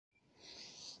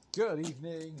Good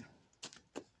evening.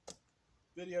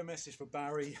 Video message for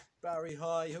Barry. Barry,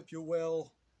 hi, hope you're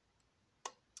well.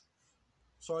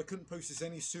 Sorry I couldn't post this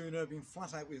any sooner, I've been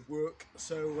flat out with work,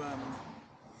 so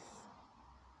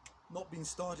not been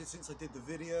started since I did the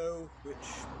video, which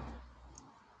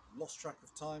lost track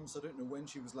of time, so I don't know when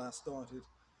she was last started.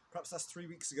 Perhaps that's 3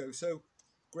 weeks ago, so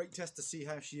great test to see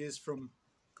how she is from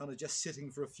kind of just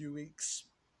sitting for a few weeks.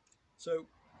 So,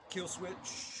 kill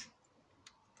switch,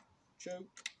 choke,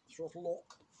 throttle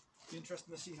lock. Be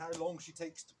interesting to see how long she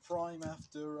takes to prime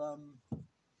after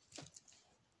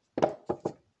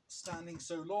standing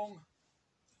so long.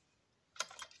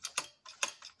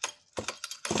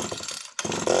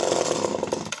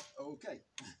 Okay.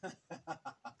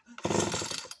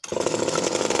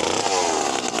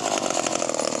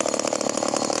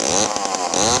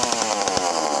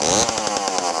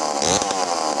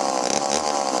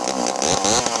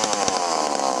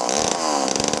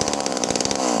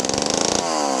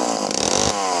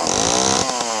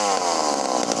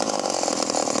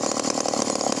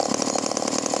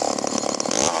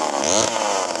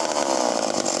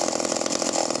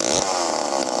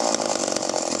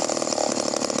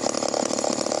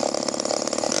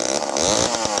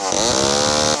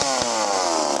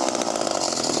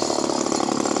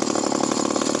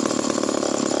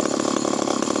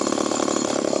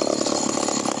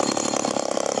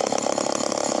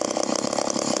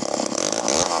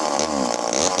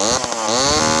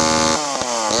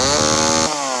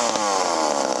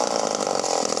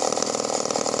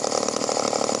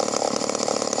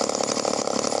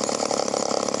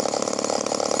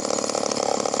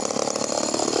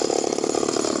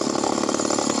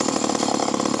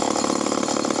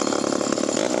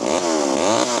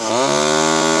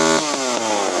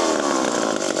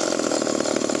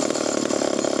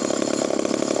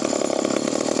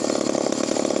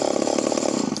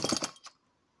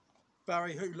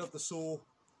 Barry, hope you love the saw.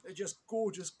 They're just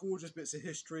gorgeous, gorgeous bits of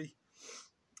history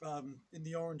in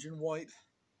the orange and white.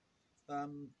 Of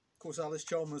course, Alice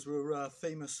Chalmers were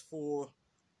famous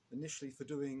initially for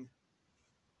doing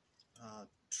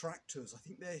tractors. I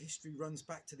think their history runs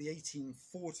back to the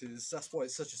 1840s. That's why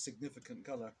it's such a significant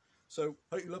colour. So,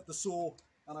 hope you love the saw,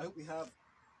 and I hope we have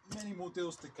many more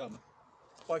deals to come.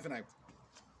 Bye for now.